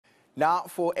Now,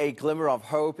 for a glimmer of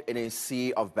hope in a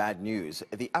sea of bad news,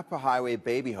 the Upper Highway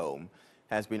Baby Home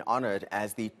has been honored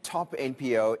as the top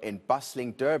NPO in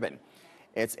bustling Durban.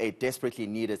 It's a desperately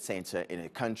needed center in a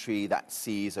country that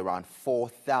sees around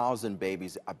 4,000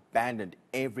 babies abandoned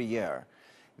every year.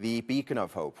 The Beacon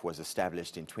of Hope was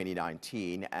established in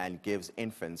 2019 and gives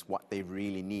infants what they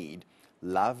really need: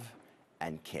 love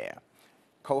and care.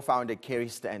 Co-founder Kerry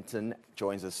Stanton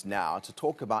joins us now to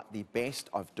talk about the Best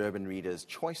of Durban Readers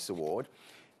Choice Award.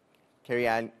 Kerry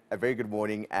Ann, a very good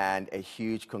morning and a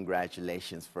huge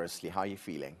congratulations firstly. How are you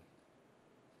feeling?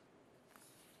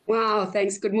 Wow,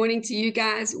 thanks. Good morning to you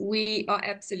guys. We are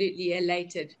absolutely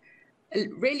elated.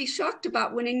 Really shocked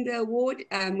about winning the award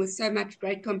with so much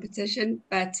great competition,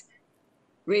 but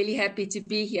really happy to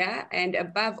be here and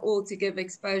above all to give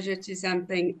exposure to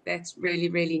something that's really,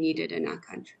 really needed in our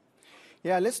country.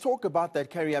 Yeah, let's talk about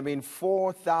that, Kerry. I mean,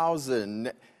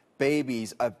 4,000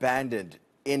 babies abandoned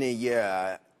in a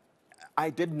year.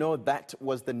 I didn't know that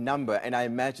was the number, and I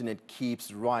imagine it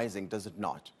keeps rising, does it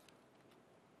not?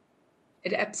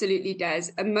 It absolutely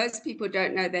does. And most people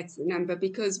don't know that's the number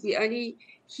because we only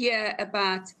hear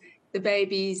about the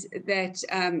babies that,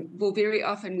 well, very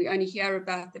often we only hear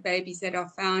about the babies that are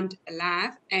found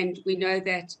alive. And we know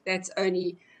that that's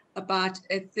only about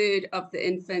a third of the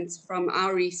infants from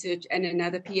our research and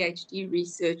another PhD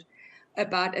research.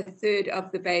 About a third of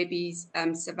the babies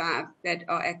survive that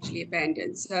are actually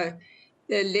abandoned. So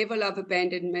the level of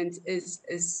abandonment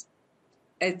it's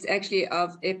actually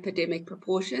of epidemic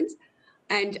proportions.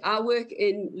 And our work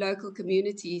in local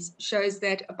communities shows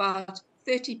that about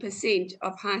 30%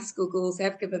 of high school girls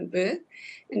have given birth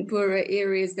in poorer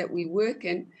areas that we work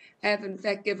in, have in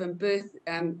fact given birth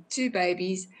to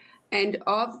babies. And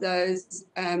of those,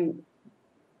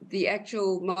 the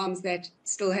actual moms that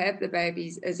still have the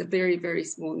babies is a very, very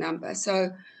small number.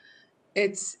 So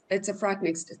it's a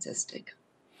frightening statistic.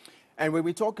 And when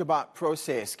we talk about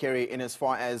process, Kerry, in as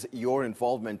far as your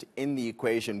involvement in the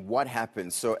equation, what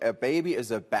happens? So a baby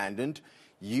is abandoned,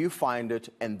 you find it,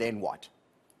 and then what?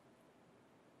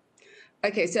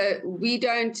 Okay, so we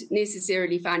don't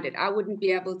necessarily find it. I wouldn't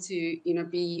be able to,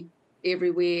 be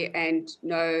everywhere and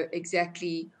know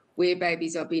exactly where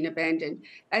babies are being abandoned.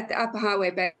 At the Upper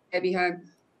Highway Baby Home,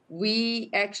 we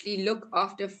actually look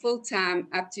after full-time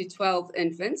up to 12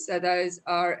 infants. So those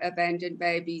are abandoned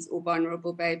babies or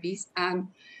vulnerable babies.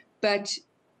 But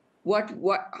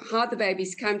how the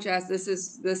babies come to us, this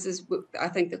is I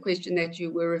think the question that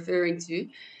you were referring to,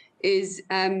 is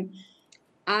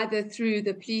either through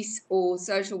the police or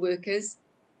social workers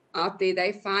out there.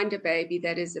 They find a baby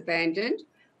that is abandoned,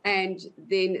 and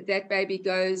then that baby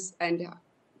goes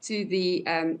to the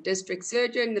district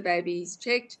surgeon. The baby is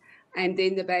checked, and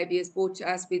then the baby is brought to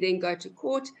us. We then go to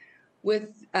court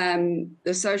with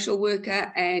the social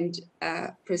worker, and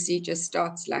procedure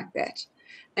starts like that.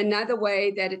 Another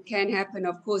way that it can happen,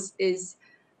 of course, is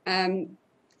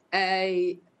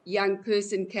a young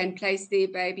person can place their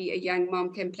baby, a young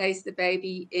mom can place the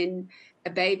baby in a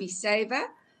baby saver,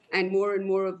 and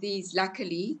more of these,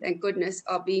 luckily, thank goodness,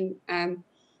 are being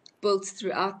built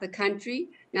throughout the country.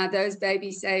 Now, those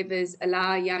baby savers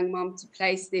allow a young mom to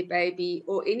place their baby,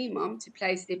 or any mom to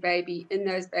place their baby in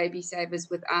those baby savers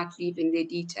without leaving their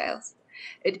details.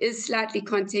 It is slightly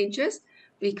contentious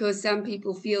because some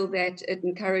people feel that it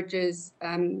encourages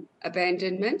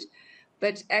abandonment,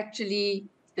 but actually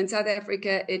in South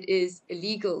Africa, it is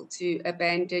illegal to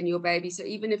abandon your baby. So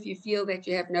even if you feel that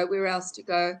you have nowhere else to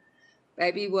go,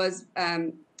 baby was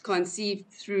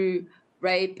conceived through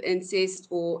rape, incest,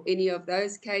 or any of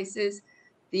those cases,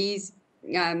 these,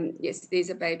 yes,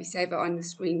 there's a baby saver on the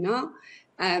screen now.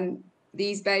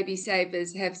 These baby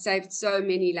savers have saved so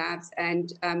many lives,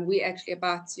 and we're actually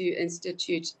about to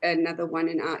institute another one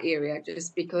in our area,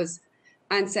 just because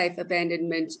unsafe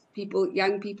abandonment,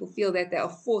 young people feel that they are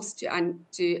forced to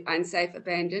unsafe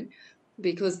abandon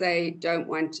because they don't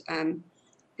want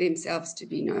themselves to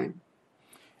be known.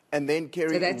 And then,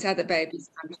 Kerry, so that's how the babies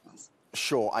come to us.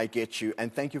 Sure, I get you.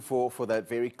 And thank you for that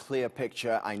very clear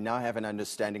picture. I now have an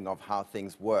understanding of how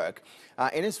things work.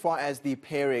 And as far as the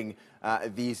pairing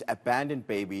these abandoned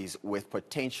babies with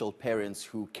potential parents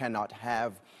who cannot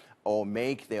have or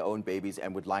make their own babies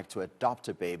and would like to adopt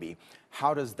a baby,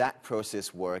 how does that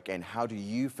process work, and how do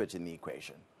you fit in the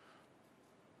equation?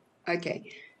 Okay,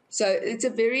 so it's a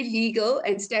very legal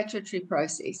and statutory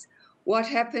process. What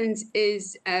happens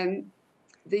is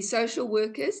the social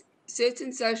workers,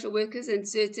 certain social workers and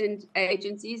certain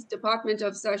agencies, Department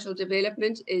of Social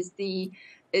Development is the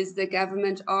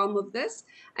government arm of this,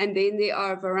 and then there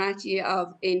are a variety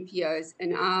of NPOs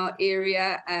in our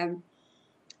area.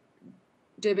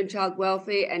 Durban Child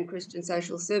Welfare and Christian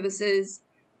Social Services,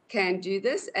 can do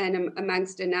this, and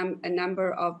amongst a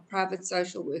number of private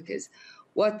social workers.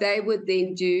 What they would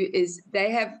then do is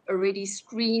they have already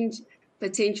screened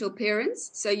potential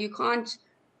parents, so you can't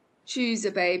choose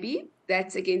a baby.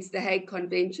 That's against the Hague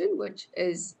Convention, which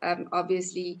is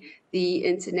obviously the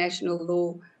international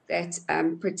law that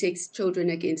protects children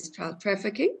against child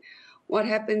trafficking. What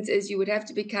happens is you would have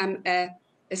to become a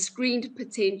screened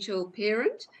potential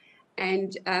parent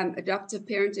and adoptive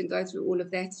parent and go through all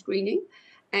of that screening.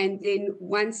 And then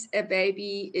once a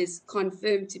baby is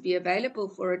confirmed to be available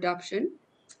for adoption,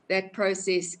 that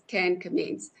process can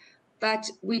commence. But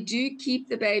we do keep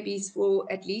the babies for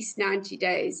at least 90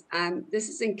 days. This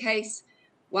is in case,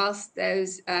 whilst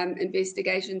those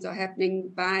investigations are happening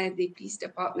by the police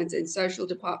departments and social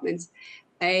departments,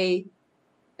 a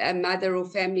mother or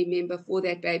family member for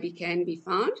that baby can be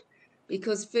found,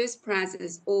 because first prize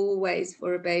is always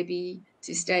for a baby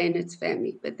to stay in its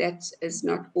family, but that is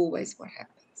not always what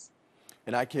happens.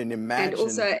 And I can imagine... And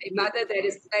also a mother that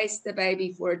has placed the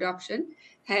baby for adoption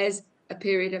has a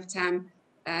period of time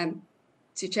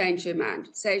to change her mind.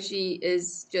 Say she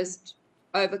is just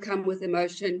overcome with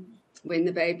emotion when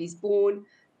the baby's born,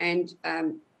 and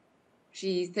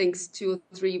she thinks 2 or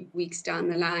 3 weeks down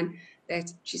the line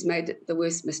that she's made the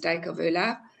worst mistake of her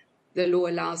life. The law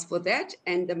allows for that,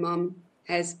 and the mom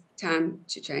has time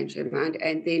to change her mind,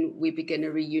 and then we begin a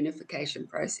reunification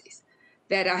process.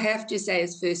 That, I have to say,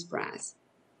 is first prize.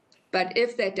 But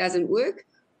if that doesn't work,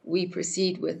 we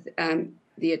proceed with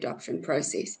the adoption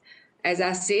process. As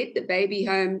I said, the baby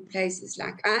home places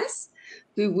like us,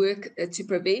 who work to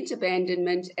prevent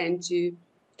abandonment and to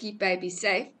keep babies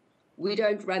safe, we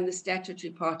don't run the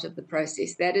statutory part of the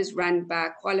process. That is run by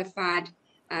qualified,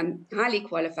 highly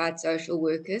qualified social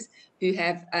workers who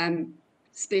have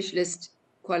specialist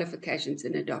qualifications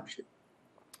in adoption.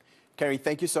 Kerry,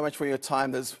 thank you so much for your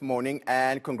time this morning,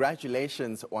 and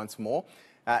congratulations once more.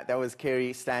 That was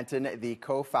Kerry Stanton, the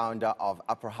co-founder of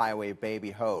Upper Highway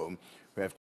Baby Home, who have